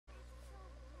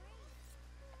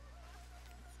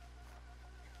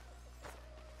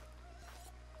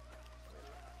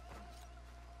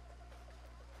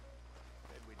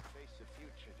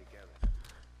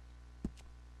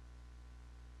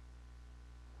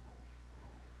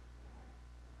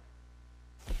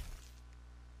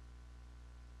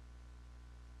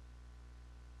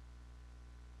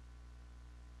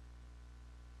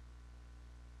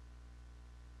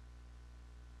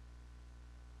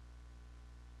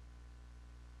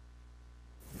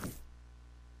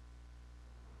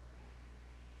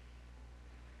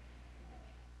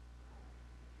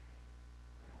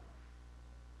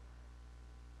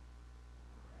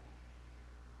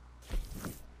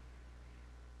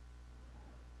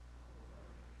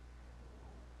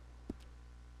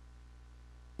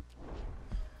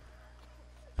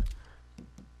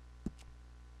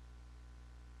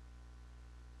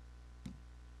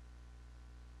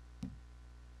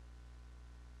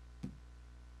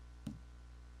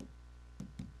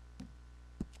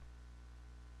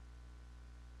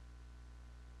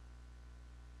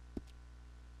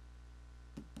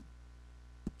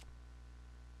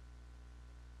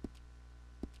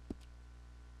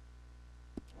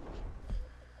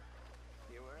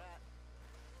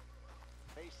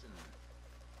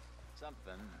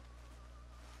something.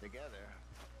 Together,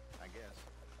 I guess.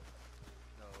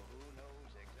 So who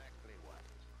knows exactly what?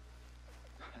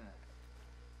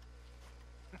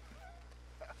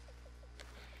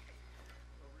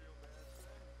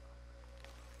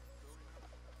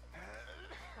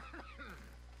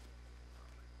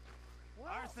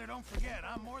 Arthur, don't forget,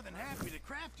 I'm more than happy to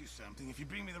craft you something if you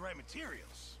bring me the right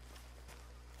materials.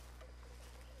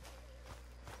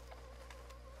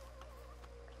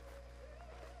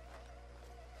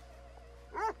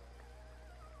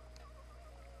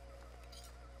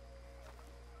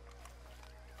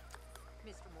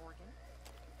 Mr. Morgan.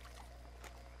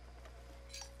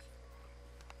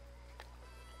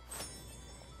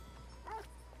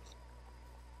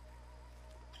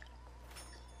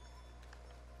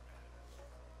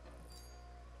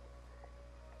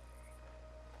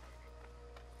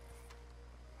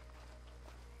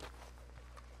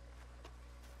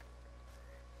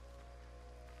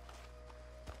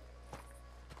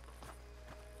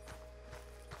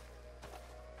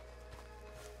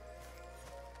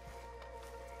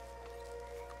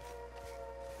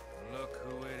 Look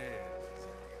who it is.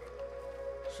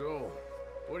 So,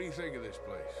 what do you think of this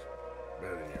place?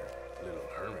 Better than your little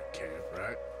hermit camp,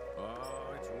 right?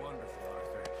 Oh, it's wonderful,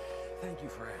 Arthur. Thank you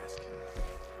for asking.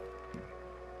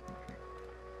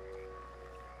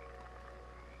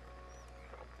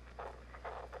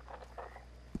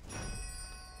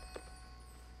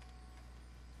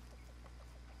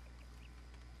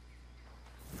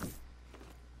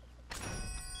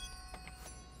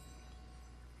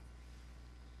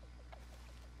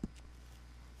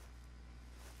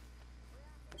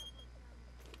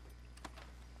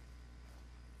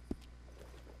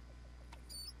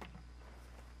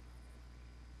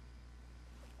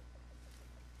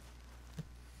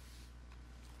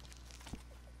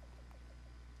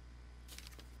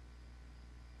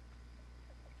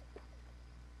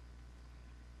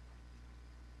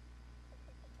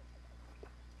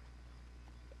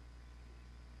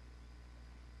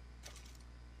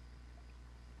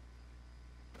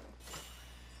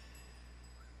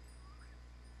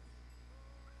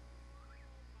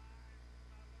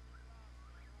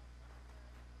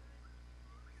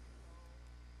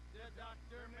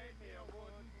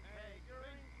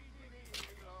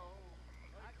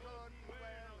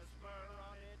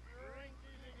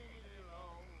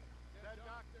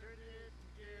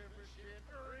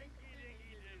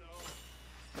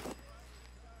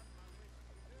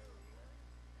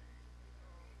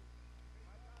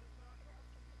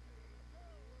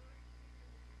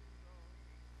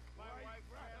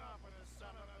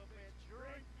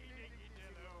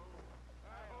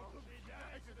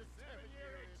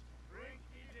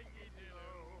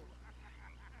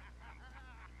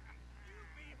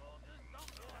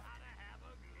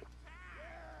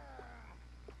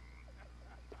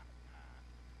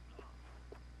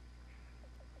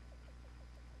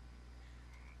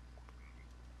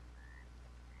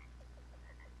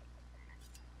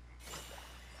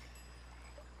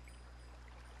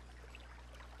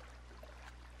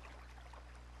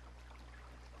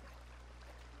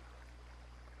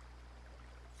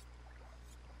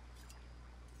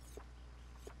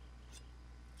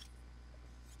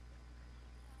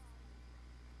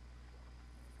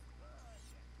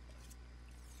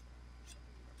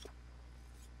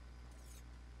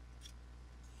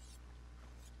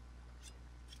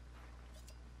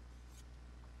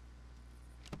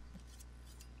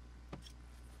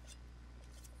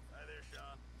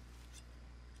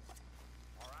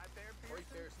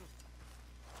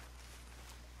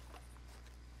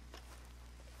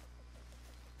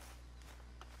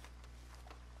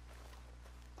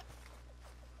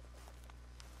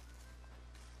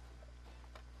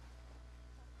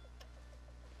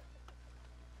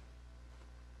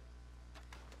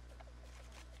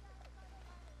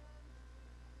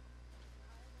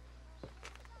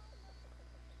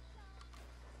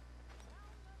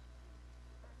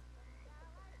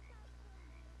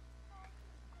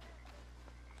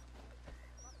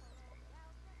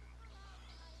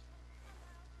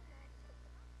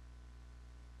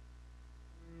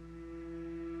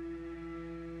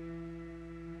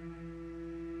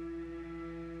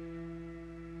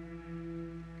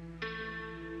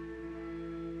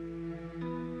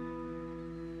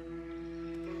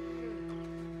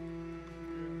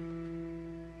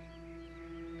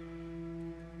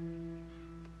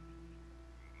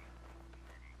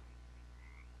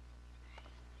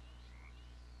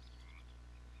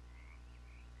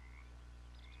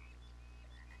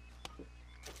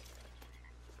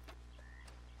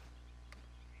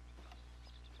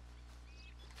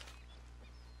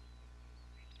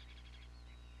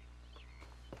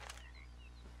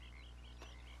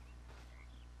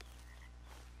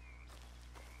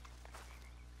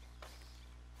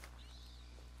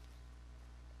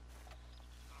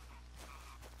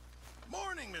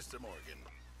 Mr. Morgan.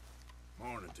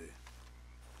 Morning to you.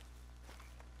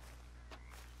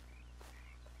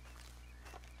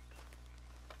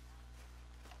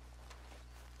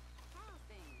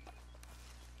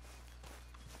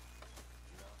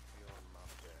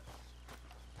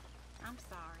 I'm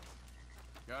sorry.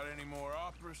 Got any more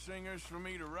opera singers for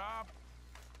me to rob?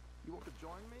 You want to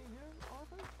join me here,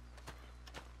 Arthur?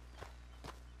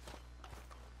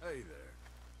 Hey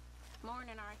there.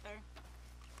 Morning, Arthur.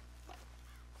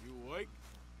 You awake?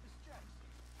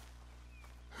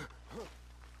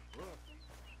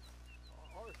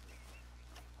 Arthur,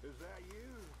 is that you?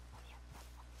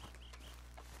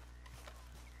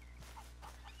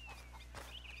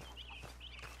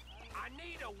 I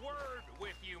need a word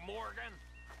with you, Morgan.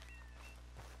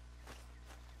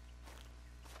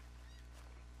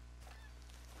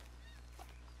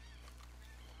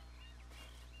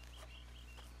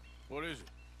 What is it?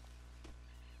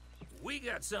 We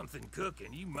got something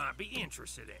cooking you might be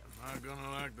interested in. Am I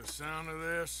gonna like the sound of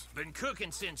this? Been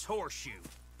cooking since Horseshoe,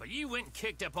 but you went and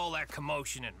kicked up all that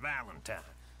commotion in Valentine.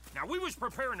 Now, we was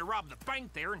preparing to rob the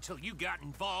bank there until you got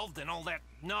involved in all that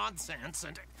nonsense,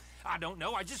 and I don't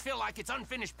know, I just feel like it's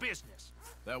unfinished business.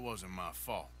 That wasn't my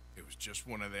fault. It was just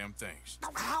one of them things.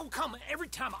 How come every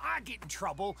time I get in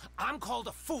trouble, I'm called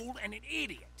a fool and an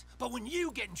idiot? But when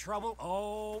you get in trouble,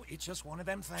 oh, it's just one of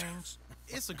them things.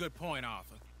 It's a good point,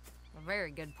 Arthur. A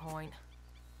very good point.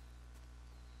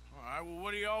 All right, well,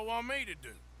 what do y'all want me to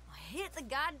do? Hit the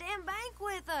goddamn bank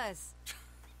with us.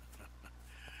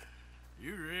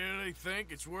 You really think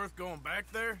it's worth going back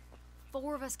there?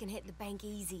 4 of us can hit the bank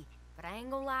easy, but I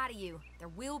ain't gonna lie to you. There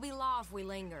will be law if we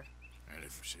linger. And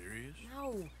if we're serious?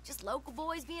 No, just local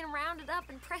boys being rounded up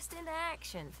and pressed into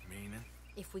action. Meaning?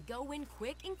 If we go in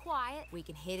quick and quiet, we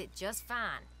can hit it just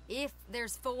fine. If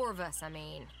there's 4 of us, I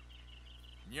mean.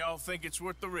 Y'all think it's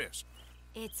worth the risk?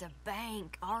 It's a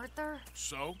bank, Arthur.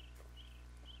 So?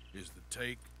 Is the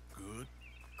take good?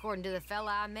 According to the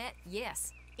fella I met,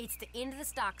 yes. It's the end of the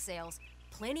stock sales.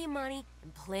 Plenty of money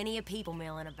and plenty of people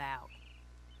milling about.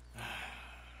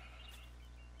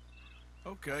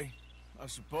 Okay, I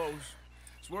suppose.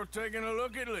 It's worth taking a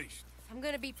look at least. If I'm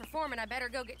gonna be performing, I better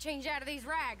go get changed out of these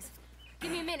rags.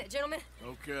 Give me a minute, gentlemen.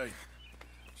 Okay.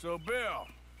 So, Bill,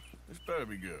 this better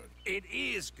be good. It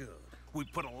is good. We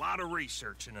put a lot of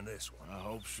research into this one. I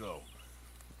hope so.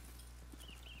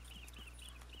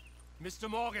 Mr.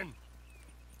 Morgan,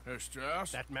 Herr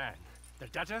Strauss? that man, the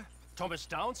debtor, Thomas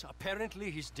Downs,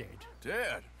 apparently he's dead.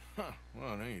 Dead? Huh.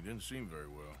 Well, no, he didn't seem very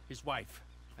well. His wife,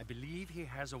 I believe he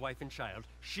has a wife and child.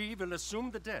 She will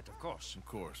assume the debt, of course. Of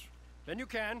course. Then you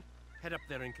can head up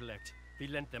there and collect. We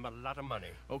lent them a lot of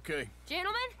money. Okay.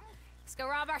 Gentlemen, let's go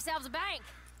rob ourselves a bank.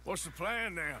 What's the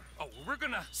plan, then? Oh, we're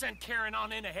gonna send Karen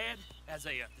on in ahead as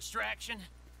a distraction.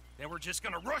 Then we're just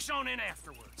gonna rush on in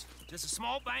afterwards. Just a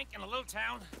small bank in a little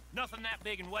town. Nothing that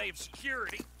big in way of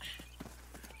security.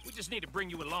 We just need to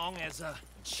bring you along as a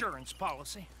insurance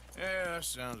policy. Yeah, that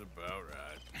sounds about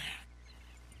right.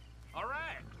 All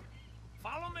right.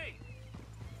 Follow me.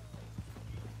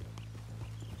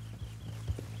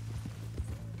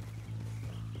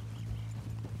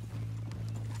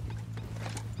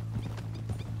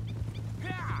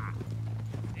 Yeah.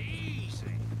 Easy.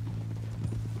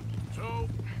 So,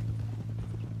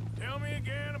 tell me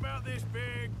again about this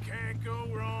big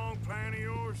can't-go-wrong plan of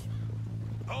yours.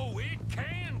 Oh, it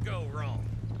can go wrong.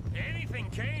 Anything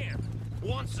can,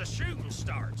 once the shooting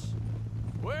starts.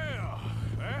 Well,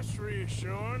 that's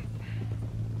reassuring.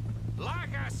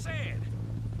 Like I said,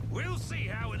 we'll see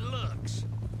how it looks.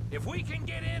 If we can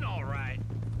get in all right,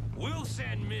 we'll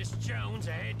send Miss Jones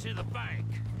ahead to the bank.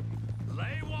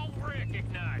 They won't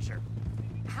recognize her.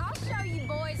 I'll show you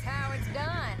boys how it's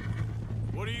done.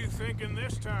 What are you thinking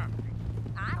this time?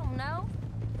 I don't know.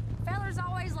 Fellers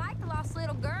always like the lost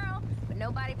little girl, but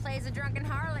nobody plays a drunken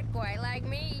harlot quite like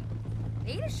me.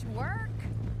 Nita should work.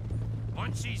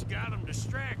 Once she's got them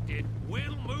distracted,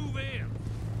 we'll move in.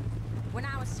 When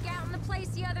I was scouting the place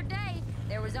the other day,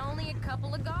 there was only a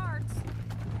couple of guards.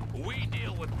 We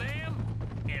deal with them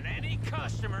and any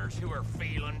customers who are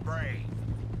feeling brave.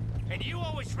 And you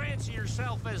always fancy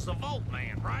yourself as the Vault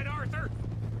Man, right, Arthur?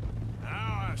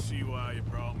 Now I see why you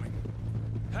brought me.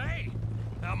 Hey,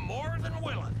 I'm more than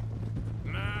willing.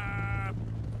 Nah,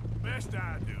 best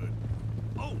I do it.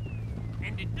 Oh,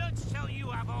 and did Dutch tell you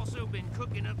I've also been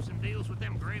cooking up some deals with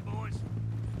them Gray Boys?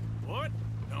 What?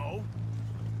 No.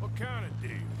 What kind of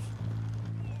deals?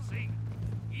 See,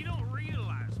 you don't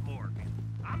realize, Morgan.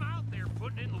 I'm out there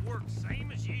putting in the work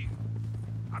same as you.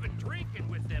 I've been drinking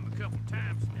with them a couple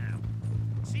times now.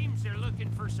 Seems they're looking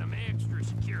for some extra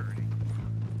security.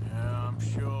 Yeah, I'm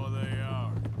sure they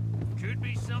are. Could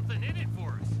be something hit it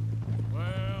for us.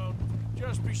 Well,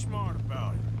 just be smart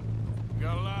about it. We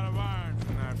got a lot of irons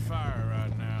in that fire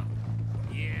right now.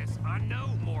 Yes, I know,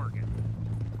 Morgan.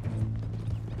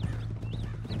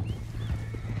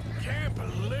 Can't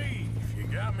believe you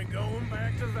got me going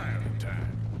back to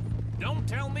Valentine. Don't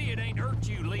tell me it ain't hurt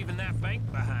you leaving that bank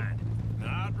behind.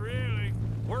 Not really.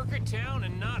 Work a town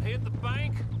and not hit the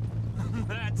bank?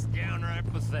 That's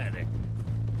downright pathetic.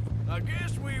 I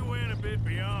guess we went a bit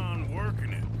beyond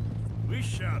working it. We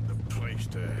shot the place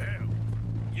to hell.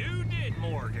 You did,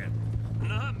 Morgan.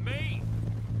 Not me.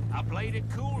 I played it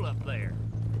cool up there.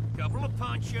 Couple of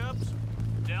punch-ups,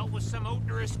 dealt with some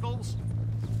O'Driscolls.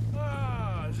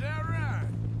 Ah, is that right?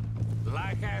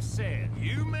 Like I said,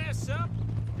 you mess up,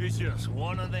 it's just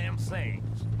one of them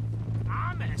things.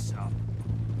 I mess up,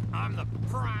 I'm the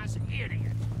prize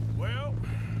idiot. Well,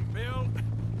 Bill,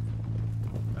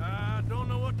 I don't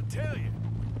know what to tell you.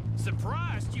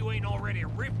 Surprised you ain't already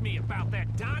ripped me about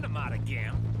that dynamite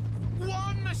again.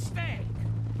 One mistake,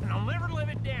 and I'll never live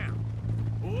it down.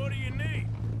 What do you need?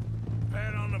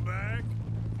 Pat on the back?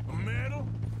 A medal?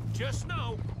 Just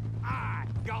know, I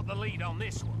got the lead on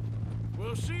this one.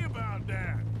 We'll see about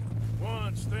that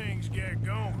once things get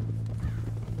going.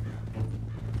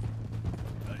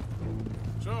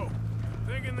 So,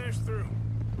 thinking this through.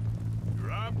 You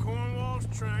rob Cornwall's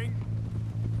train.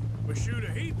 We shoot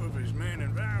a heap of his men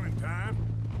in Valentine.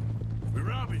 We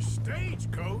rob his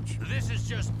stagecoach. This is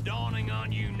just dawning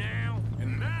on you now?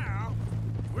 And now,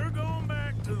 we're going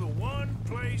back to the one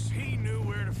place he knew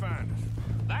where to find us.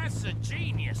 That's the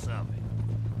genius of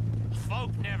it.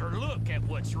 Folk never look at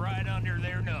what's right under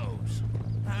their nose.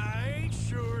 I ain't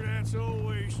sure that's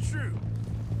always true.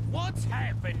 What's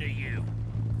happened to you?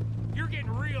 You're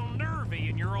getting real nervy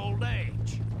in your old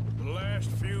age. The last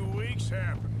few weeks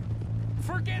happened.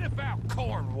 Forget about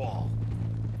Cornwall.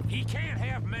 He can't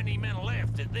have many men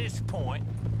left at this point.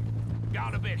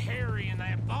 Got a bit hairy in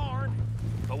that barn,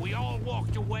 but we all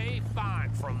walked away fine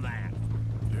from that.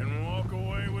 Didn't walk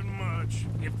away with much.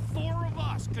 If 4 of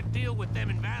us could deal with them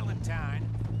in Valentine,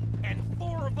 and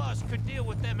 4 of us could deal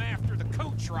with them after the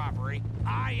coach robbery,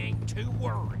 I ain't too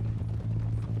worried.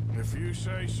 If you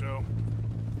say so.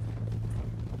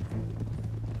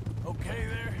 Okay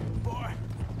there, boy.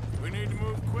 We need to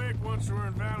move quick once we're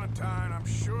in Valentine. I'm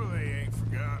sure they ain't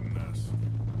forgotten us.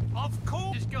 Of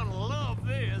course he's gonna love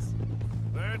this.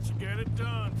 Let's get it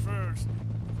done first.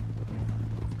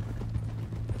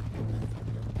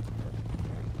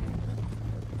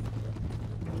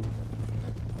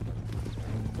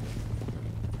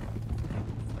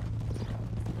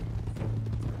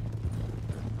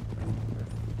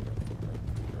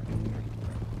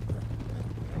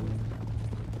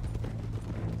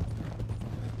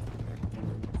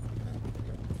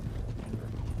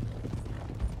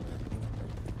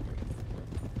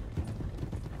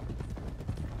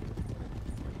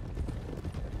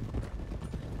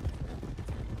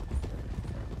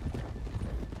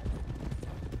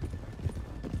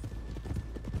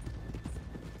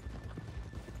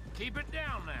 Keep it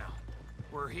down now.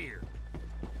 We're here.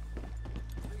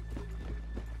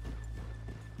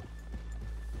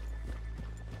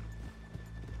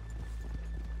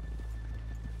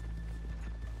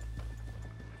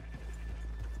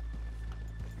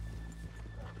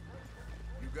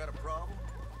 You got a problem?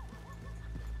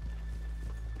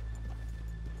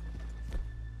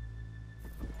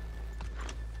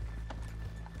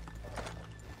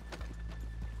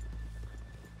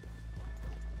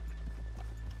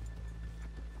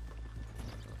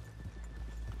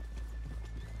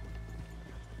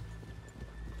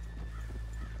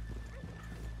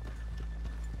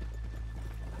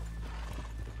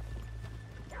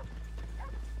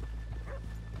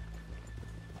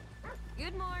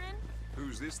 Good morning.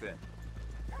 Who's this then?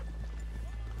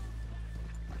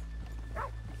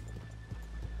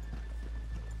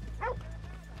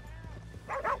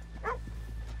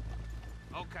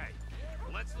 Okay,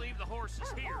 let's leave the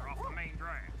horses here off the main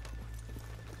drag.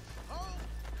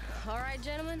 All right,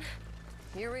 gentlemen.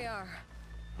 Here we are.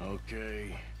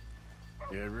 Okay.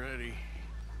 Get ready.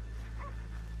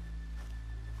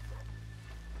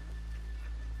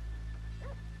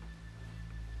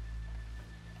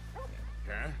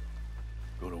 Karen,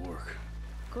 go to work.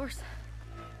 Of course.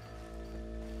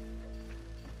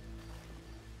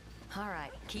 All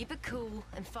right, keep it cool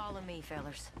and follow me,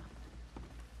 fellers.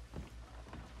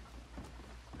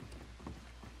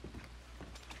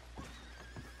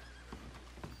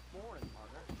 Morning,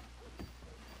 partner.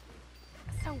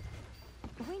 So,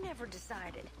 we never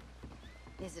decided.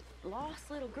 Is it lost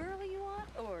little girl you want,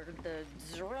 or the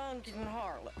drunken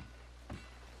harlot?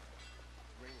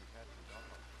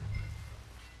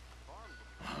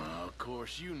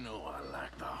 course, you know I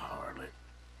like the harlot.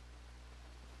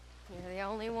 You're the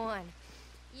only one.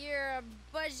 You're a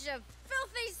bunch of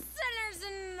filthy sinners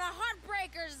and the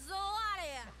heartbreakers, the lot of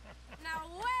you. Now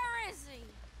where is he?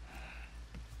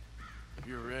 If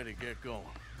you're ready, get going.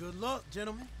 Good luck,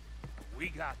 gentlemen. We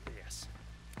got this.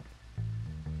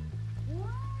 Where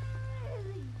is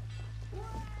he?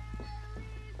 Where is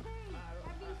he?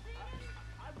 Have you seen him?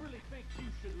 I really think you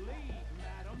should leave,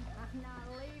 madam. I'm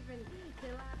not leaving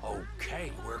till I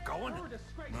Okay, we're going.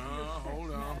 No,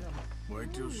 hold on.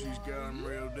 Wait till she's got him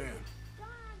reeled in. Don't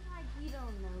act like you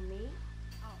don't know me.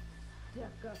 Oh,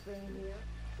 stuck up in here.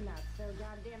 Not so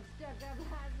goddamn stuck up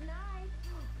last night.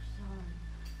 Oh, sorry.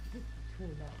 Just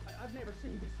between us. I've never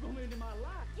seen this woman in my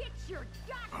life. Get your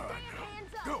goddamn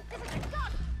hands up! Go. This is a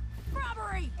gun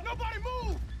robbery! Nobody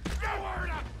move! No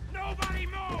word up! Nobody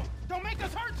move! Don't make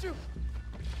us hurt you!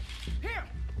 Here!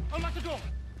 Unlock the door!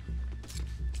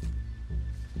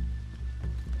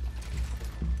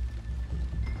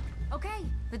 Okay,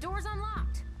 the door's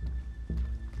unlocked.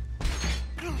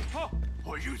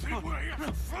 Oh, you think we're here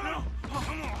for fun?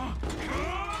 Come on.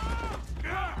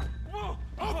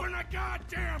 Open the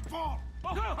goddamn vault!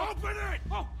 Open it!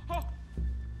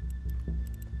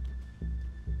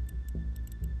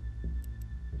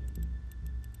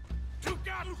 Too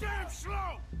goddamn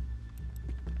slow!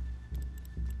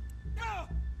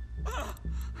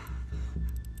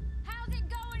 How's it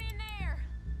going in there?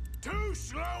 Too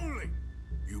slowly!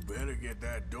 You better get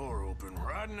that door open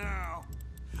right now.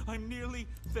 I'm nearly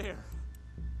there.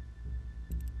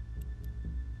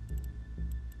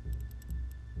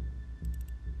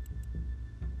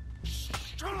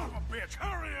 Son of a bitch,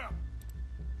 hurry up!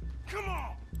 Come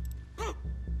on!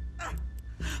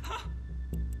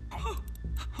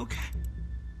 Okay.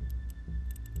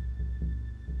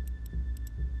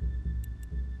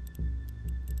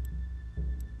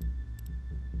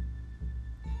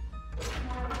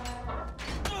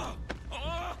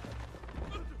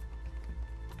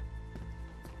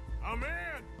 I'm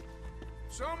in!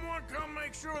 Someone come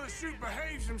make sure the suit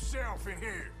behaves himself in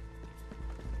here.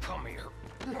 Come here.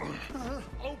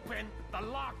 Open the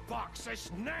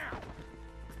lockboxes now!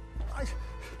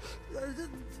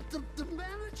 The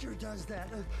manager does that.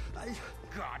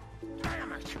 God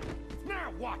damn it!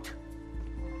 Now what?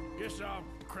 Guess I'll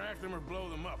crack them or blow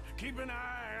them up. Keep an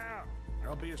eye out.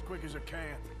 I'll be as quick as I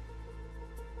can.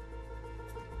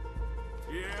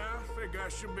 Yeah, I think I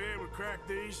should be able to crack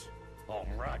these. All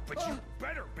right, but you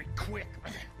better be quick.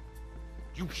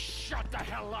 You shut the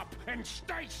hell up and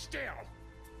stay still!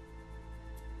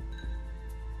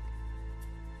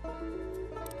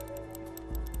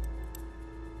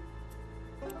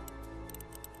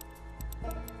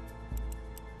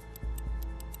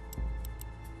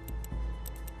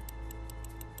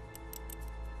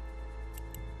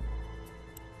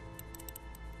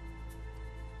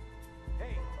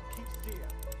 Hey, keep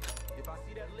still. If I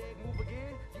see that leg move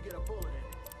again, you get a bullet in it.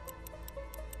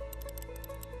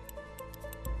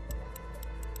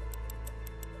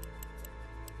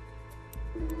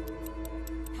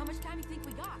 How much time do you think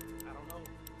we got? I don't know.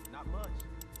 Not much.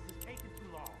 This is taking too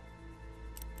long.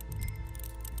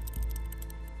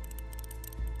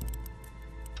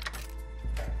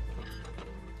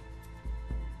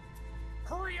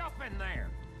 Hurry up in there!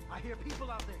 I hear people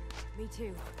out there. Me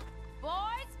too.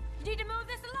 Boys, you need to move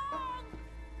this along!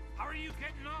 How are you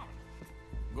getting on?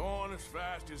 Going as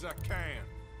fast as I can.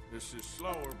 This is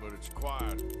slower, but it's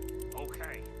quiet.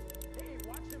 Okay. Hey,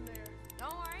 watch him there.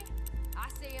 Don't worry, I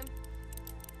see him.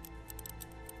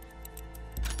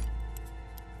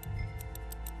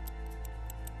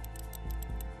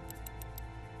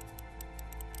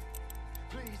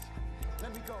 Please,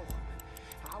 let me go.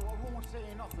 I won't say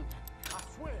nothing. I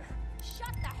swear.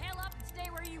 Shut the hell up and stay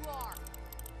where you are.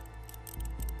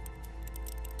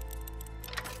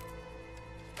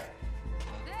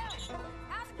 Bill,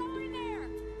 how's it going in there?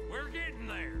 We're getting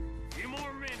there. Few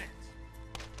more minutes.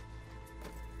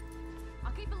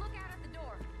 I'll keep a lookout at the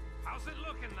door. How's it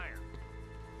looking there?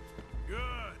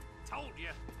 Good. Told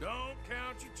you. Don't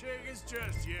count your chickens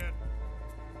just yet.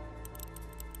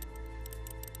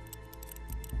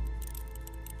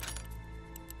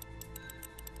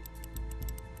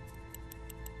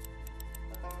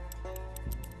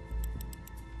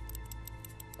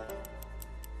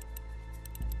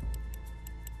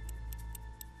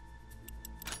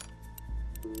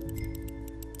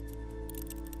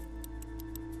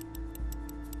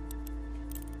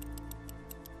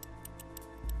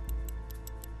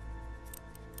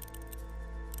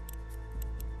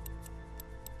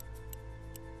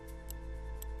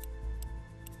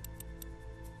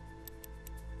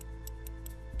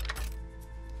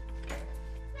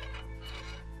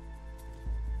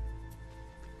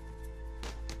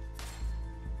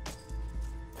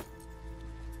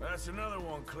 That's another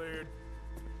one cleared.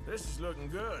 This is looking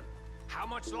good. How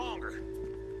much longer?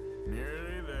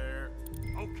 Nearly there.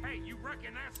 Okay, you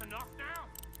reckon that's enough now?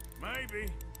 Maybe.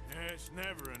 It's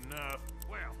never enough.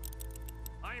 Well,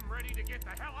 I am ready to get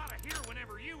the hell out of here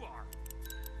whenever you are.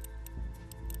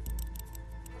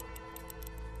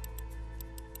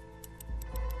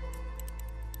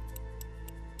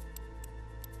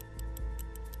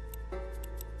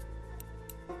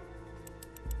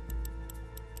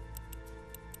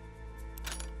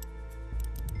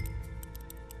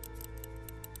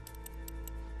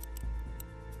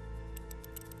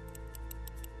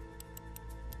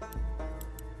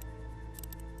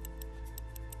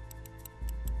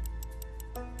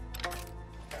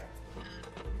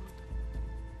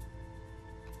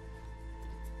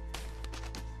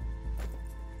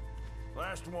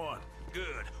 Last one.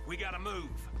 Good. We gotta move.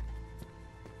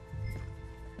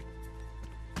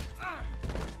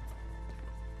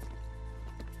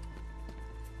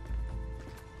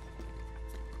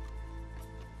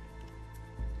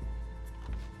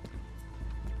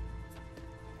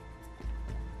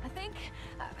 I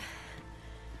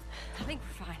think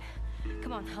we're fine.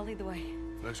 Come on, I'll lead the way.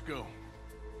 Let's go.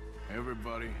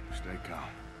 Everybody, stay calm.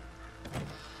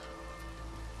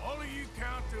 All of you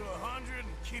count to 100 and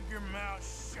keep your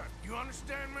mouth shut. You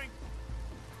understand me?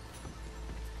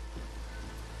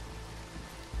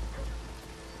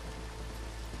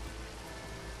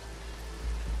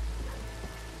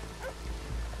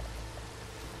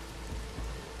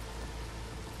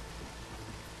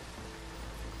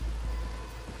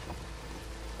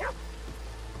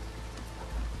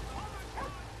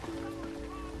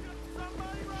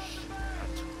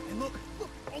 And look,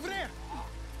 over there!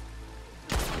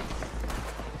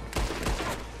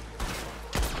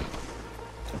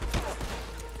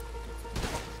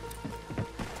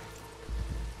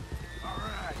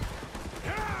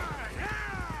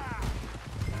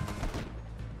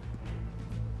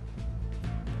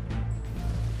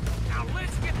 Now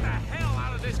let's get the hell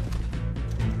out of this.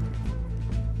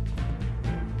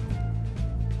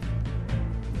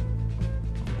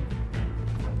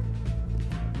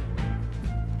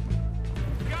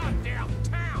 Goddamn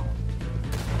town!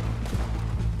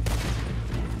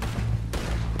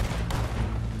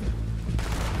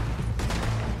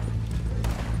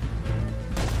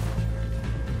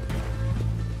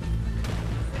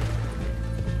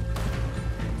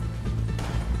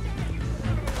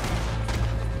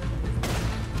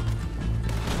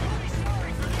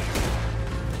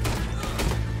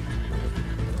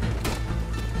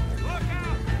 Look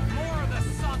out! More of the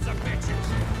sons of bitches!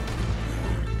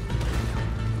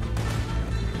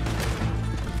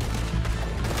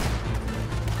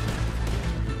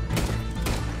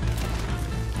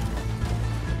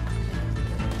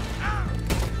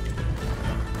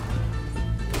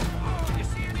 Oh, you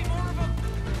see any more of them?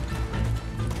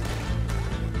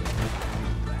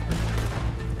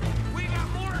 We got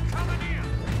more coming in!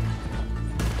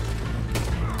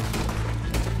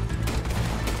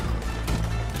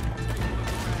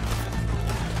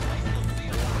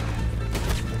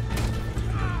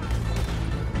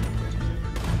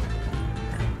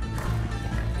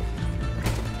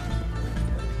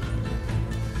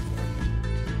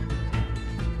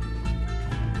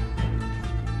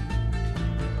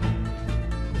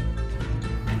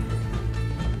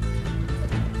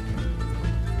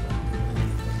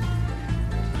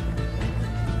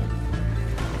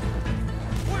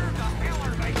 Where the hell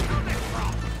are they coming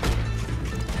from?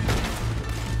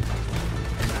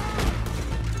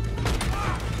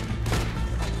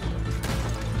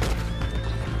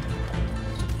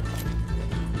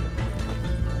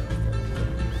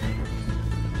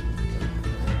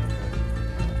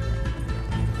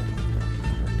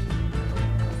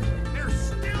 They're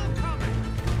still coming!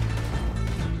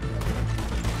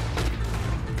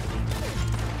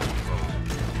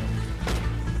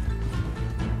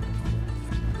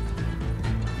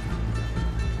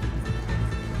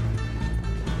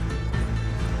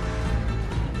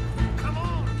 Come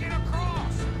on, get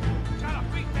across! Gotta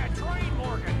beat that train,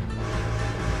 Morgan!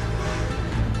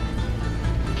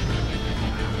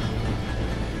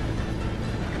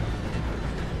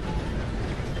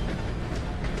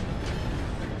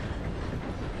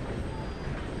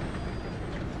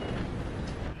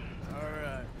 All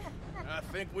right. I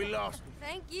think we lost them.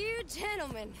 Thank you,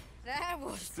 gentlemen. That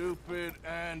was... Stupid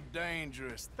and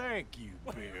dangerous. Thank you,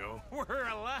 Bill. We're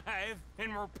alive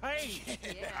and we're paid.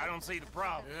 I don't see the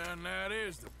problem. Yeah, and that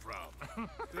is the problem.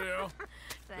 Still,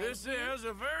 this is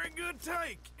a very good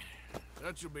take.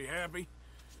 Dutch will be happy,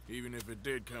 even if it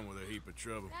did come with a heap of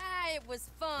trouble. Ah, it was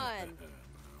fun. Well,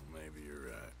 maybe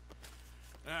you're right.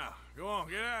 Now, go on,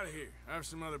 get out of here. I have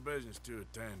some other business to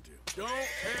attend to. Don't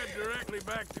head directly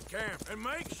back to camp, and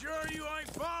make sure you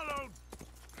ain't followed.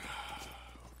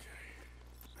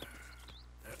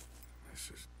 Okay.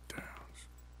 Mrs. Downs.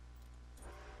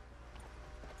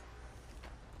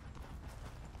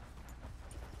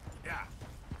 Yeah.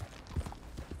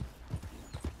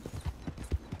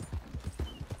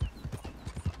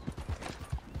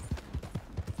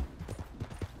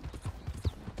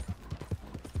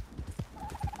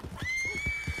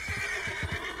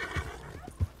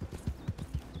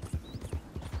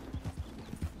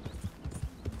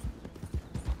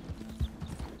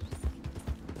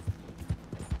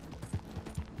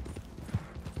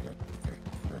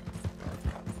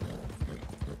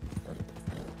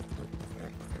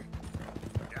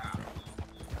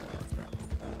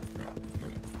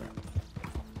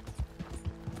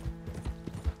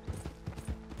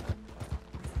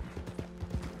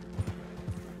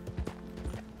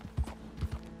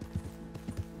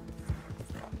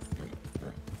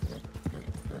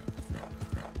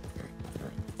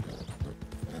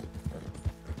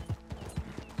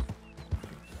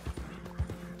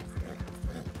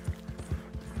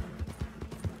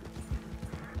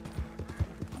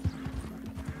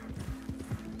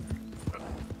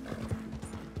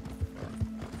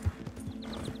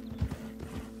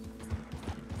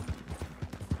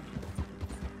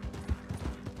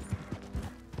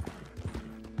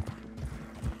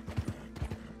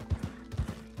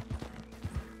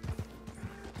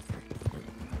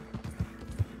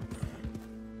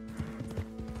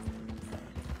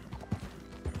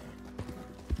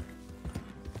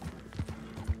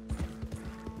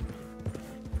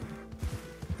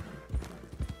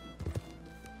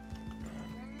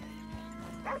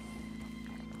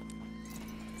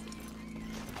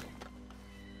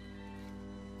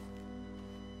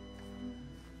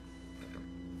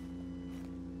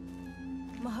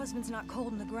 My husband's not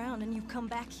cold in the ground, and you've come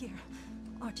back here.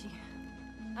 Archie,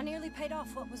 I nearly paid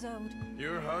off what was owed.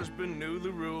 Your husband knew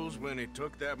the rules when he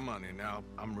took that money. Now,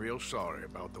 I'm real sorry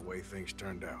about the way things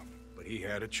turned out. But he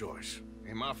had a choice.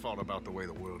 Ain't my fault about the way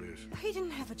the world is. He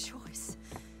didn't have a choice.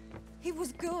 He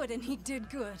was good, and he did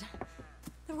good.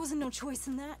 There wasn't no choice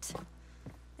in that.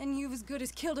 And you've as good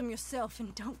as killed him yourself,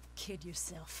 and don't kid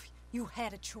yourself. You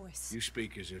had a choice. You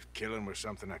speak as if killing was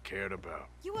something I cared about.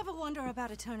 You ever wonder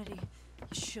about eternity?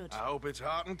 You should. I hope it's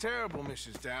hot and terrible,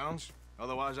 Mrs. Downs.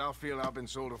 Otherwise, I'll feel I've been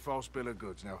sold a false bill of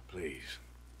goods. Now, please,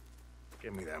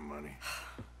 give me that money.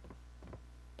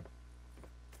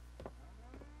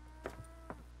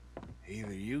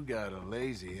 Either you got a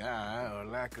lazy eye or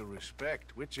lack of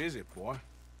respect. Which is it, boy?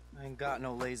 I ain't got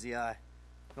no lazy eye.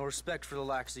 No respect for the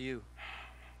likes of you.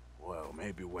 Well,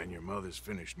 maybe when your mother's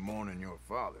finished mourning your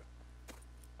father,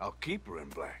 I'll keep her in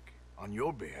black, on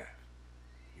your behalf.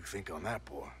 You think on that,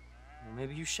 boy? Well,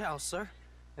 maybe you shall, sir.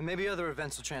 And maybe other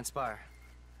events will transpire.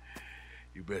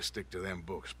 You best stick to them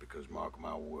books, because mark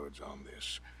my words on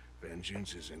this.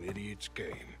 Vengeance is an idiot's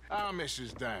game. Ah,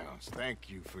 Mrs. Downs, thank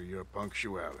you for your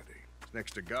punctuality. It's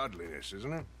next to godliness,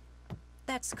 isn't it?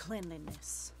 That's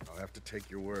cleanliness. I'll have to take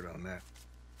your word on that.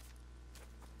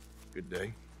 Good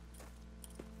day.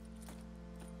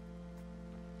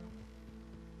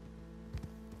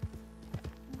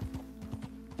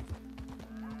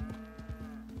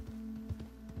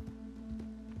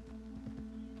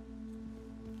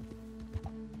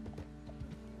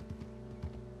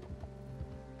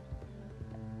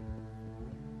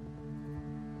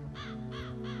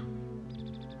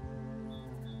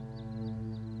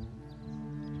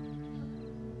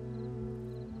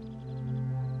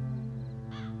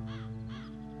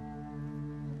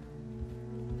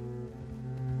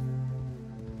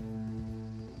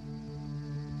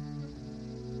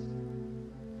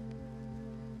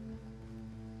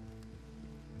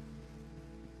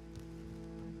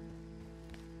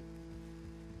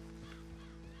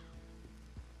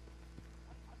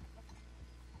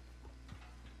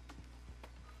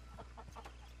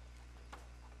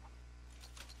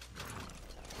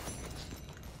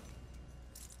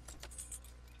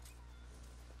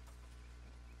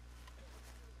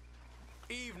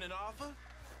 Evening, Arthur.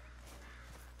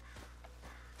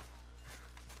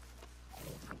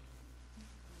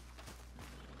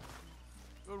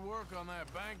 Good work on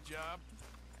that bank job.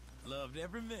 Loved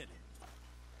every minute.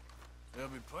 There'll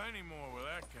be plenty more where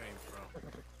that came from.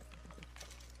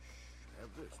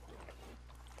 Have this,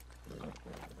 bro.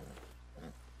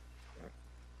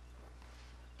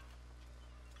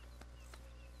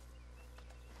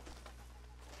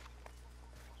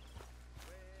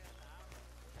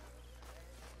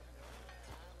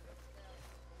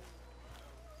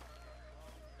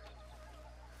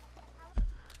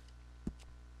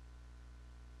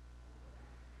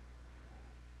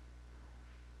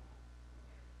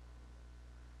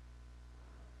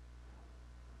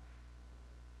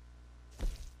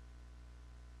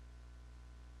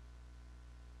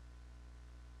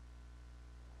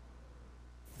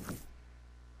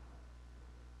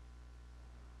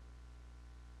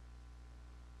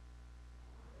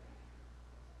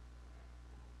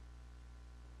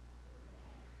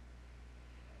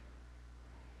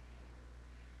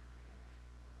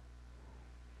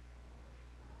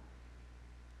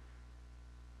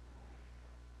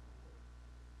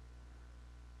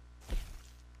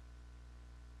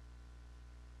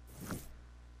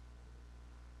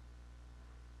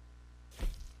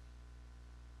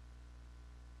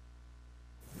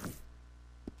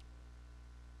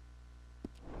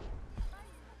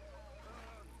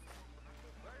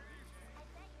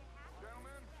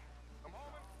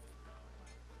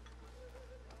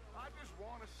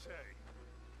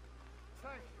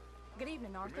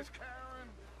 Evening, Arthur. Miss Karen,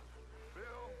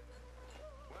 Bill.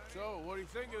 So, what do you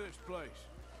think of this place?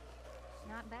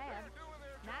 Not bad.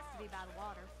 Nice to be by the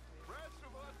water. Rest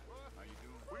of us, how you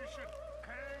doing? We should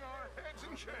hang our heads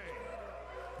in shame.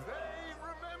 They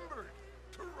remembered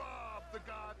to rob the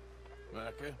god.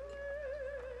 Micah?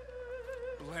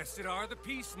 Blessed are the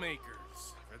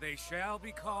peacemakers, for they shall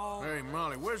be called... Hey,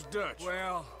 Molly, where's Dutch?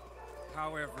 Well,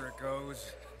 however it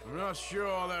goes. I'm not sure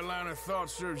all that line of thought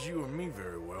serves you and me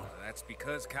very well. That's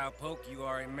because, Cowpoke, you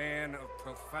are a man of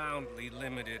profoundly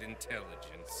limited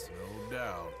intelligence. No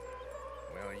doubt.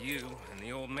 Well, you and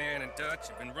the old man and Dutch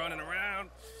have been running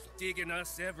around, digging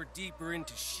us ever deeper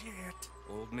into shit.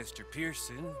 Old Mr.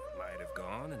 Pearson might have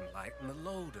gone and lightened the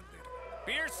load a little.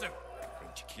 Pearson!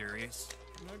 Ain't you curious?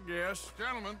 I guess.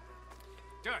 Gentlemen.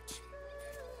 Dutch,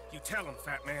 you tell him,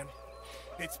 fat man.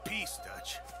 It's peace,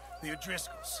 Dutch. The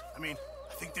O'Driscolls. I mean,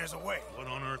 I think there's a way. What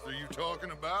on earth are you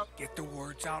talking about? Get the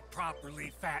words out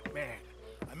properly, fat man.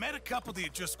 I met a couple of the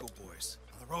O'Driscoll boys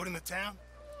on the road into town.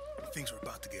 Things were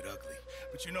about to get ugly.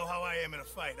 But you know how I am in a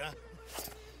fight, huh?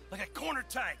 Like a cornered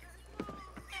tiger.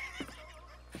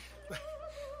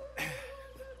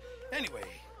 Anyway,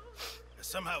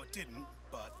 somehow it didn't,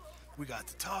 but we got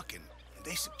to talking, and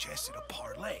they suggested a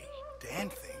parlay to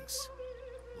end things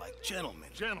like gentlemen.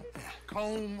 Gentlemen.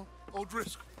 Colm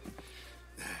O'Driscoll.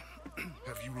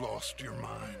 Have you lost your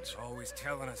minds? Always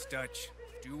telling us, Dutch,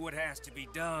 do what has to be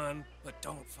done, but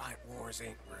don't fight wars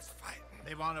ain't worth fighting.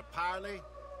 They want a parley?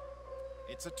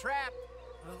 It's a trap.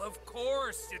 Well, of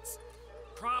course, it's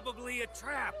probably a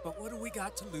trap, but what do we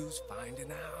got to lose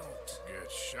finding out?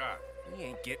 Get shot. He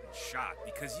ain't getting shot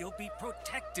because you'll be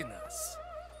protecting us.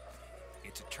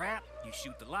 It's a trap, you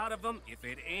shoot the lot of them. If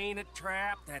it ain't a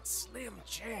trap, that's slim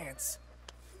chance.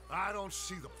 I don't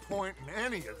see the point in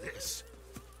any of this.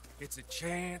 It's a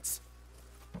chance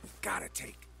we've gotta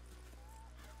take.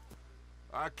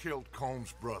 I killed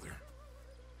Colm's brother.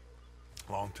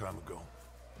 A long time ago.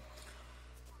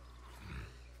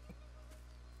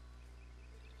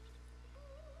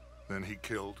 Then he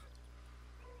killed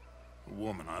a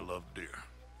woman I loved dear.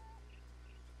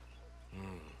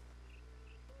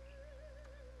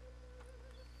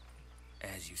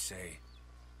 As you say,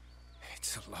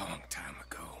 it's a long time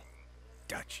ago,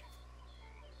 Dutch.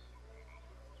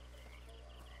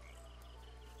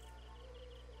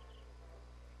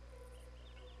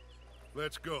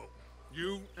 Let's go.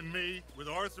 You and me, with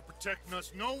Arthur protecting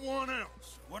us, no one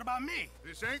else. What about me?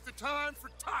 This ain't the time for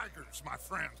tigers, my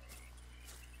friend.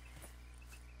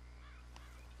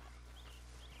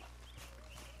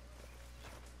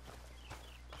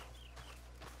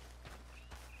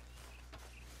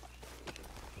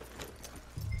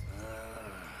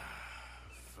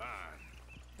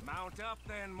 Fine. Mount up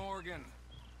then, Morgan.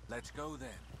 Let's go then.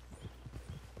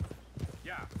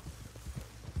 Yeah.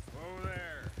 Go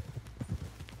there.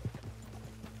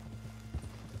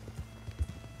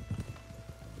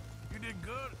 You did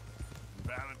good,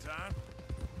 Valentine.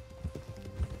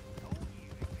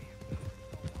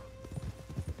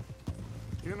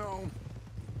 You know,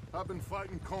 I've been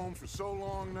fighting Colm for so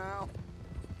long now,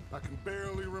 I can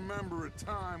barely remember a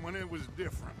time when it was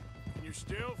different. And you're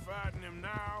still fighting him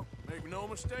now. Make no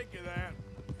mistake of that.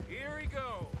 Here he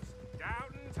goes,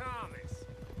 Doubting Thomas.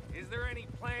 Is there any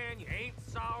plan you ain't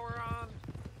sour on?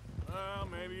 Well,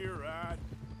 maybe you're right.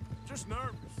 Just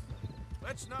nervous.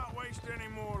 Let's not waste any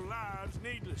more lives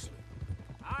needlessly.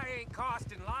 I ain't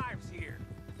costing lives here.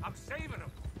 I'm saving them.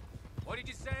 What did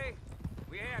you say?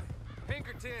 We had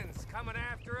Pinkertons coming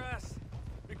after us?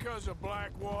 Because of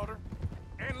Blackwater?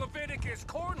 And Leviticus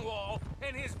Cornwall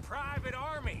and his private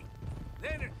army.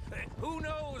 Then, who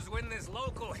knows when this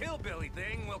local hillbilly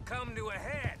thing will come to a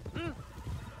head,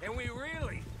 And we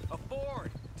really afford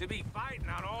to be fighting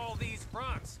on all these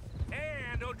fronts.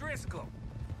 And O'Driscoll.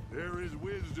 There is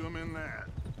wisdom in that.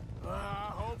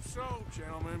 I hope so,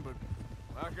 gentlemen, but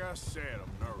like I said,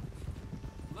 I'm nervous.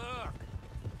 Look,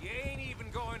 you ain't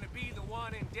even going to be the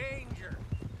one in danger.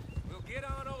 We'll get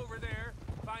on over there,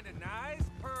 find a nice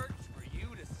perch for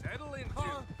you to settle into.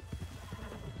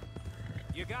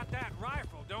 You got that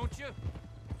rifle, don't you?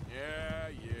 Yeah.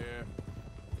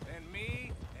 Then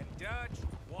me and Dutch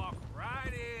walk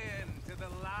right into the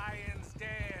lion's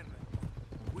den.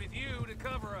 With you to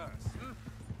cover us.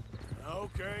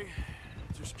 Okay.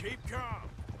 Just keep calm,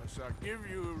 unless I give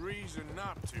you a reason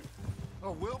not to.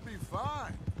 Oh, we'll be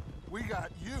fine. We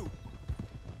got you.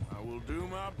 I will do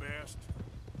my best.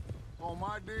 Oh,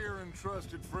 my dear and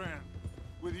trusted friend,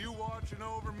 with you watching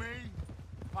over me,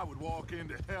 I would walk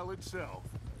into hell itself.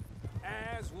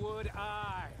 As would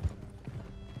I.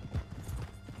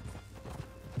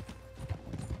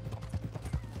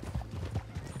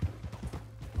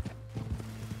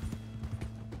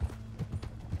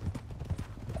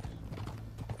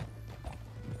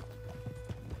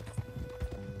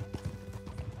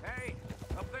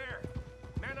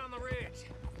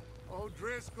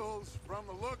 Driscolls from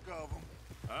the look of them.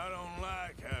 I don't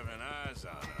like having eyes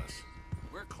on us.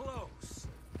 We're close.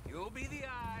 You'll be the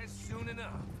eyes soon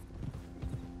enough.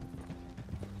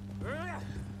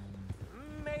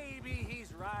 Maybe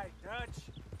he's right, Dutch.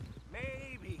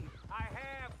 Maybe I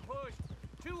have pushed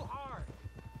too hard.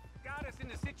 Got us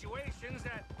into situations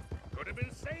that could have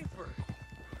been safer.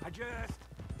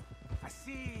 I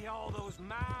see all those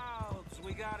mouths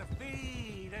we gotta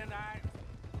feed, and I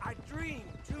dream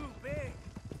too big.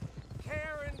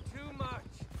 Caring too much.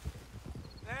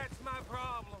 That's my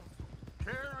problem.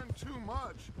 Caring too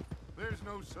much? There's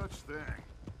no such thing.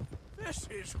 This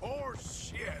is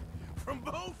horse shit from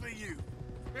both of you.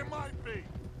 It might be.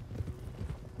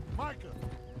 Micah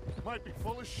might be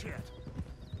full of shit.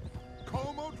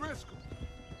 Colm O'Driscoll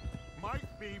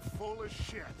might be full of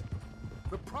shit.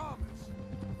 The promise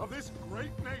of this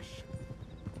great nation.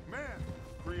 Men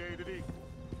created equal.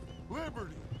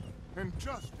 Liberty and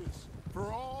justice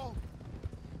for all.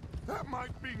 That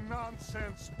might be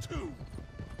nonsense too,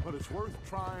 but it's worth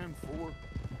trying for.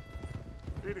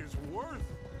 It is worth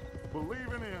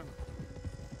believing in.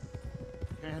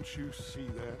 Can't you see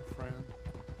that, friend?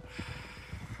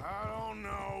 I don't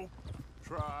know.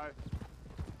 Try.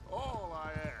 All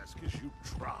I ask is you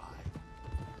try.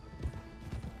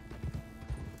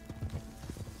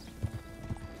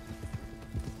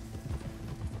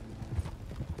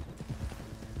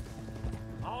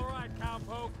 All right,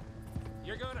 cowpoke.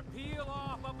 You're gonna peel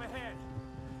off up ahead.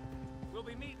 We'll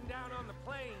be meeting down on the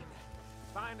plain.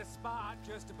 Find a spot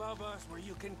just above us where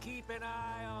you can keep an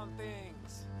eye on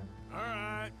things. All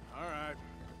right.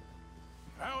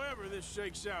 However this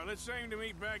shakes out, let's aim to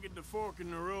meet back at the fork in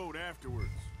the road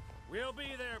afterwards. We'll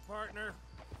be there, partner.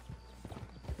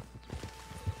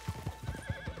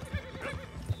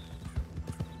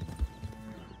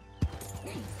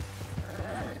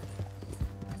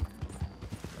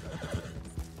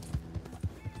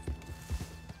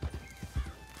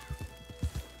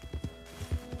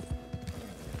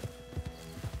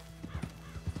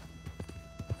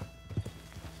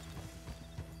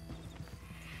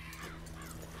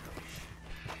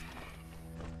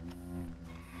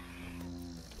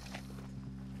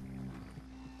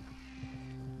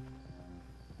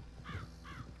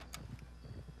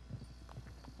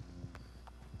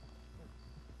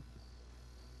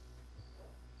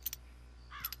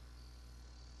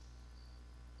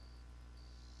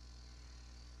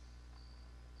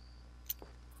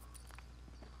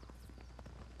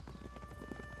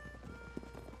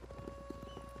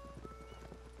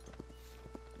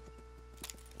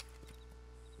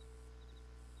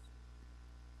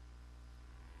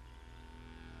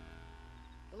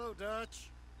 Hello, Dutch.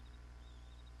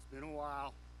 It's been a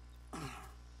while.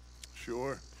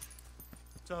 Sure.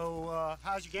 So,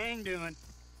 how's your gang doing?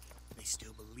 They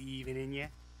still believing in you?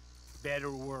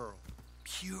 Better world.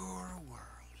 Pure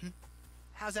world.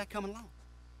 How's that coming along?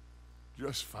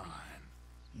 Just fine.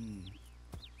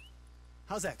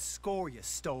 How's that score you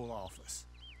stole off us?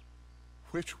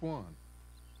 Which one?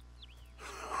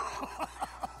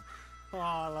 Oh,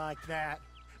 I like that.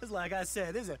 It's like I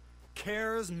said, there's a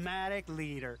charismatic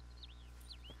leader.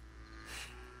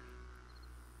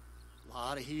 A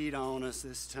lot of heat on us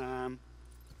this time.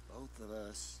 Both of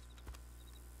us.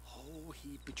 Whole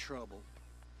heap of trouble.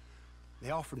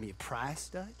 They offered me a price,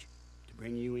 Dutch, to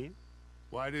bring you in.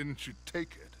 Why didn't you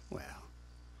take it? Well,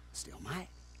 still might.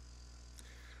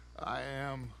 I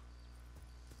am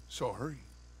sorry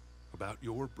about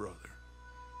your brother.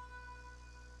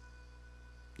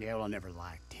 Yeah, well, I never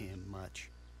liked him much.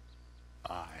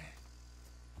 I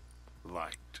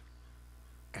liked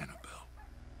Annabelle.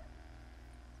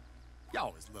 You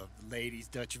always loved the ladies,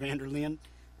 Dutch van der Linde.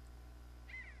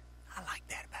 I like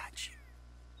that about you.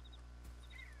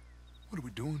 What are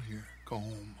we doing here? Go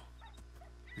home.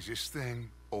 Is this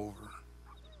thing over?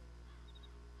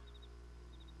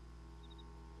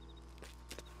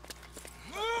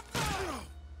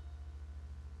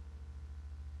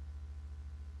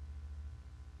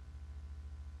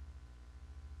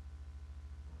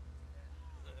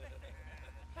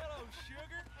 Hello,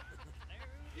 sugar.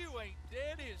 You ain't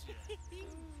dead, is you?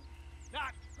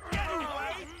 Not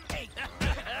anyway. Hey.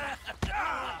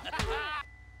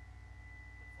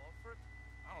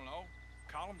 I don't know.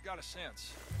 Colum's got a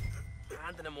sense.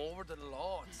 Handing him over to the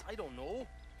lords. I don't know.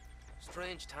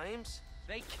 Strange times.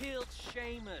 They killed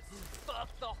Seamus. Fuck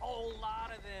the whole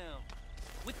lot of them.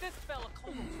 With this fella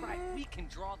Colum's right, we can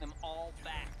draw them all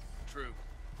back. True.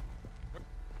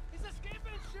 He's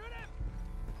escaping! Shoot him!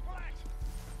 Relax.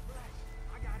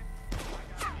 I got him.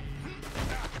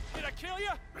 Did I kill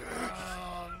you?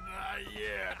 Oh, not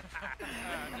yet.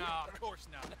 No, of course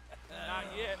not. Not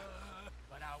yet.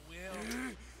 But I will.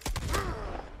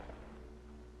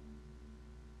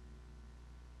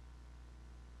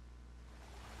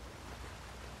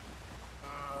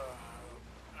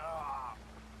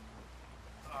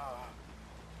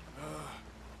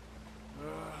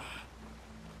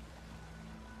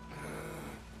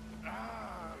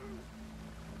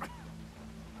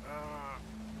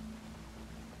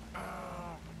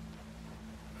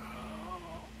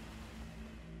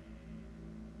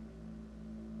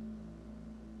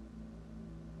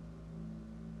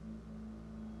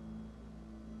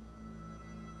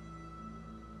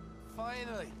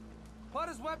 Finally! Put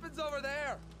his weapons over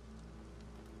there!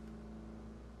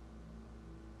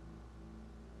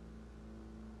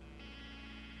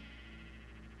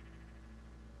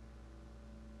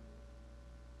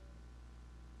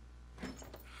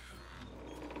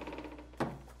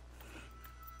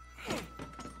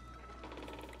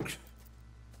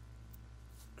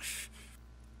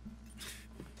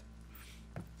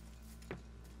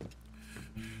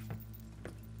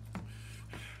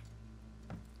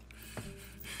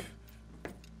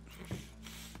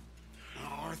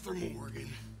 Arthur Morgan.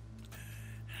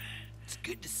 It's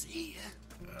good to see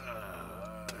you.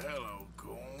 Hello,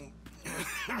 Colm.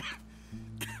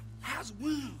 How's the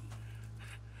wound?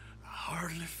 I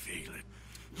hardly feel it.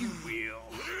 You will.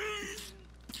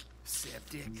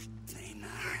 Septic. Ain't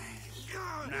nice.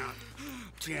 Now,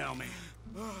 tell me.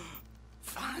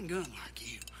 Fine gun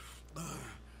like you.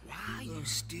 Why you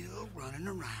still running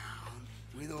around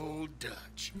with old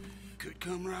Dutch? Could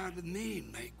come right with me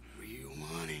and make real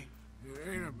money.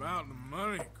 It ain't about the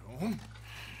money, Colm.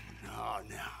 No.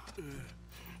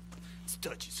 It's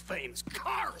Dutch's famous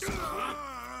cars.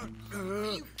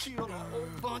 You killed a whole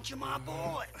bunch of my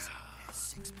boys.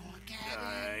 6-point cabin.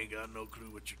 I ain't got no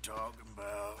clue what you're talking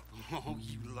about. Oh,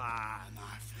 you lie,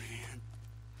 my friend.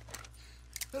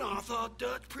 But I thought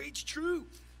Dutch preached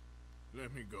truth.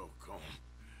 Let me go, Colm,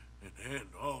 and end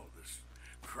all this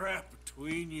crap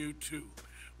between you two.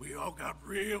 We all got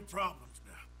real problems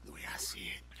now. The way I see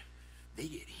it, they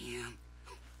get him.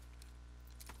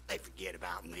 They forget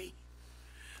about me.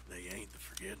 They ain't the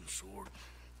forgetting sort.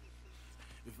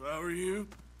 If I were you,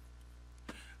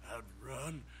 I'd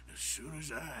run as soon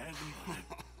as I had the money.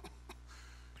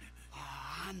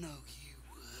 Oh, I know you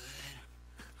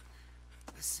would.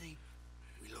 Let's see,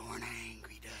 we lure an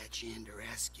angry Dutch in to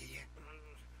rescue you.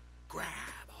 Grab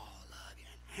all of you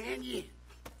and hand you in.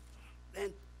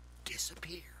 Then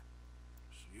disappear.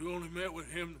 So you only met with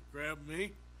him to grab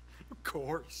me? Of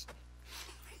course.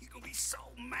 He's gonna be so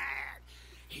mad.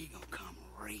 He gonna come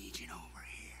raging over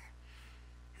here.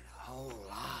 And a whole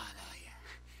lot of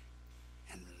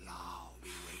you. And the law will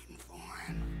be waiting for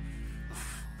him.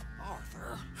 Oh,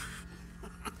 Arthur.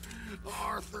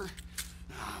 Arthur,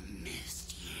 I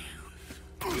missed you.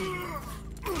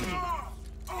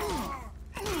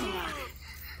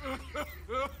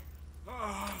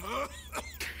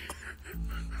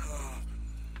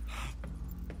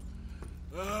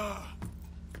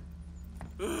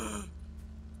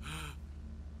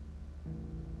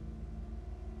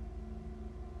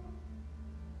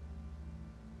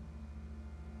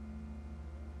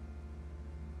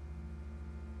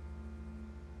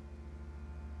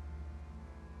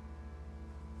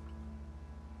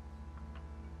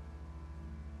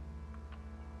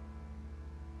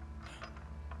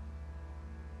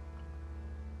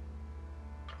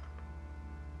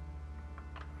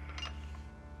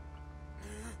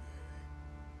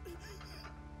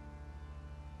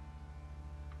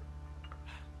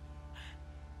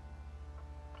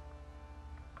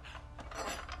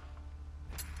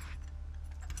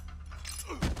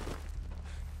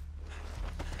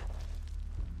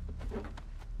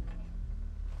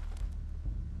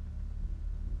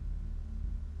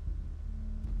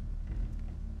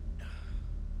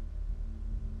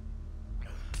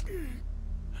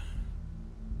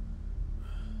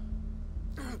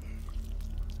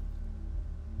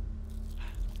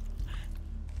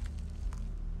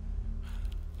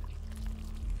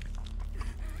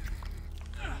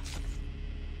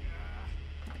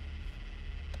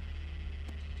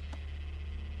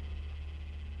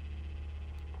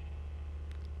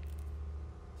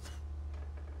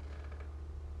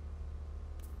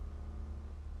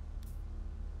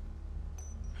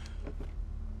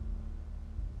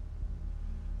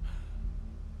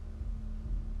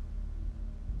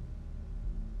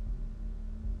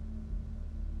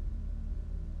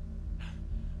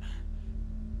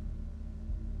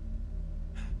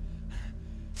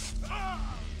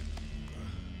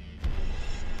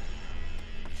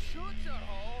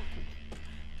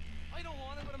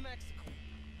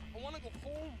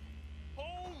 Home!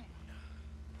 Home!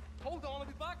 Hold on, I'll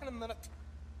be back in a minute.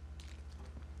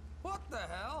 What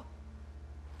the hell?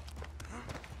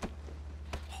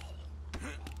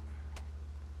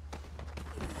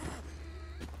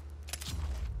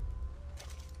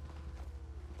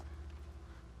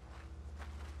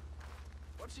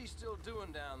 What's he still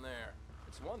doing down there?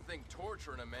 It's one thing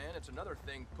torturing a man, it's another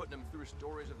thing putting him through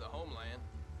stories of the homeland.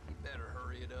 He better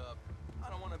hurry it up. I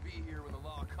don't want to be here when the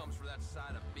law comes for that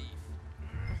side of beef.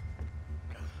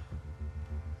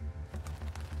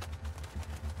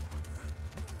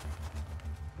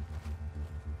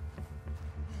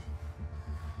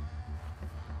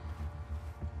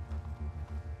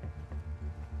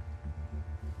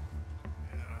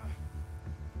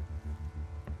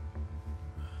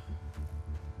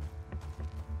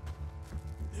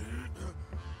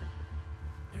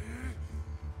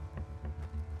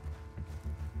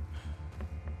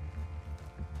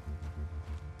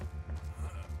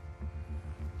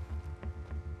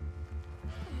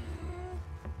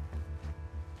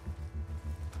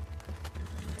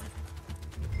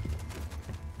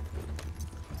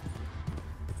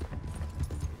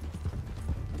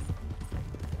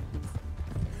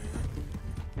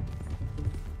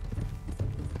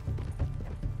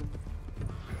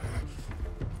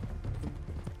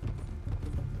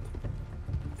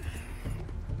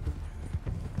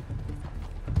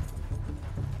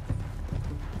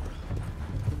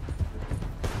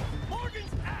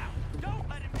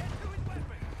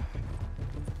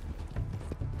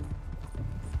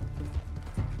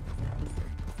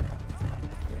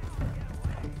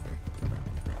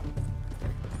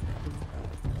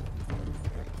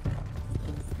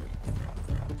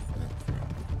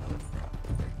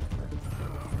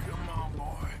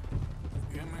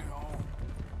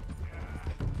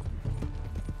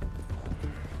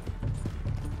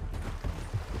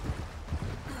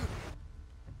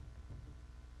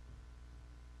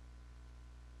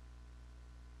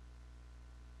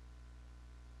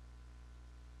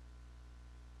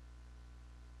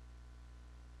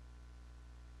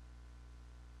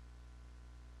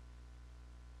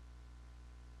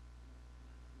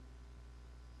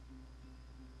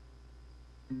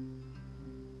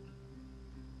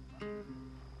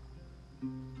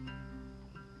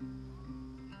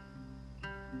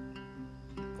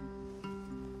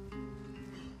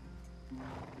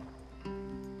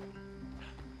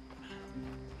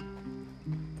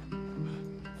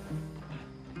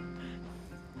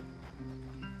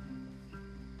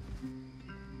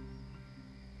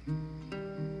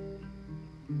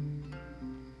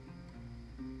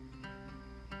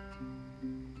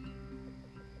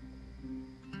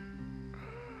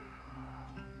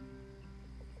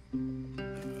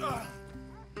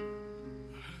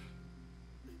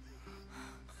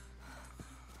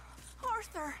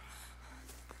 Arthur!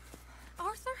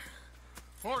 Arthur?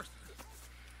 Arthur!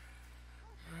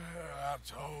 I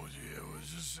told you it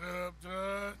was a setup,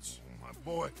 Dutch. My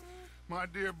boy, my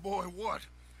dear boy, what?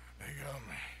 They got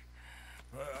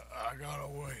me. I got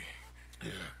away.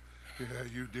 Yeah,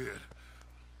 you did.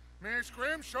 Miss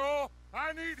Grimshaw,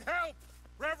 I need help!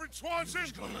 Reverend Swanson!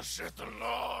 He's gonna set the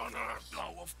law on us.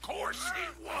 Oh, of course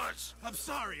he was. I'm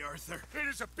sorry, Arthur. It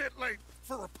is a bit late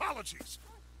for apologies.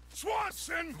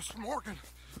 Swanson! Mr. Morgan!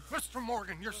 Mr.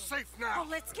 Morgan, you're safe now. Oh,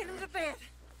 let's get him to bed.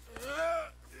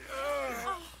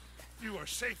 You are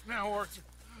safe now, Arthur.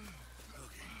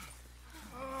 Okay.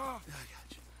 I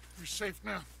got you. You're safe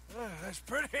now. That's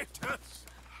pretty, Tuts.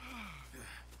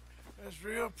 That's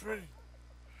real pretty.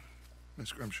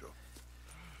 Miss Grimshaw,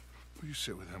 will you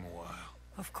sit with him a while?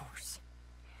 Of course.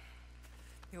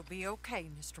 You'll be okay,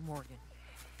 Mr. Morgan.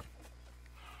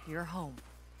 You're home.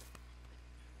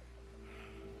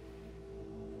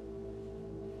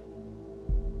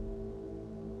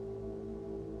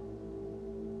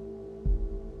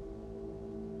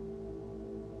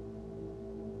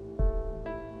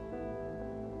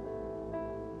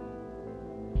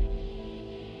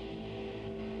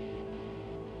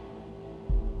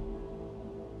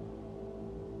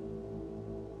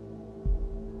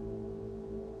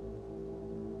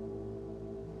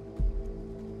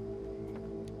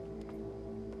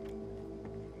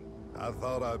 I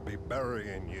thought I'd be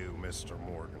burying you, Mr.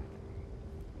 Morgan.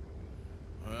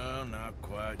 Well, not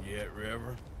quite yet,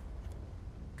 Reverend.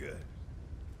 Good.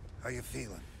 How you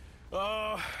feeling?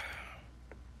 Oh,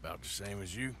 about the same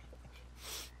as you.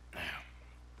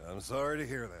 I'm sorry to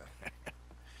hear that.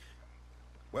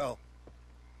 Well,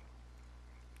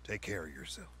 take care of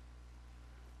yourself.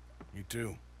 You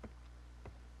too.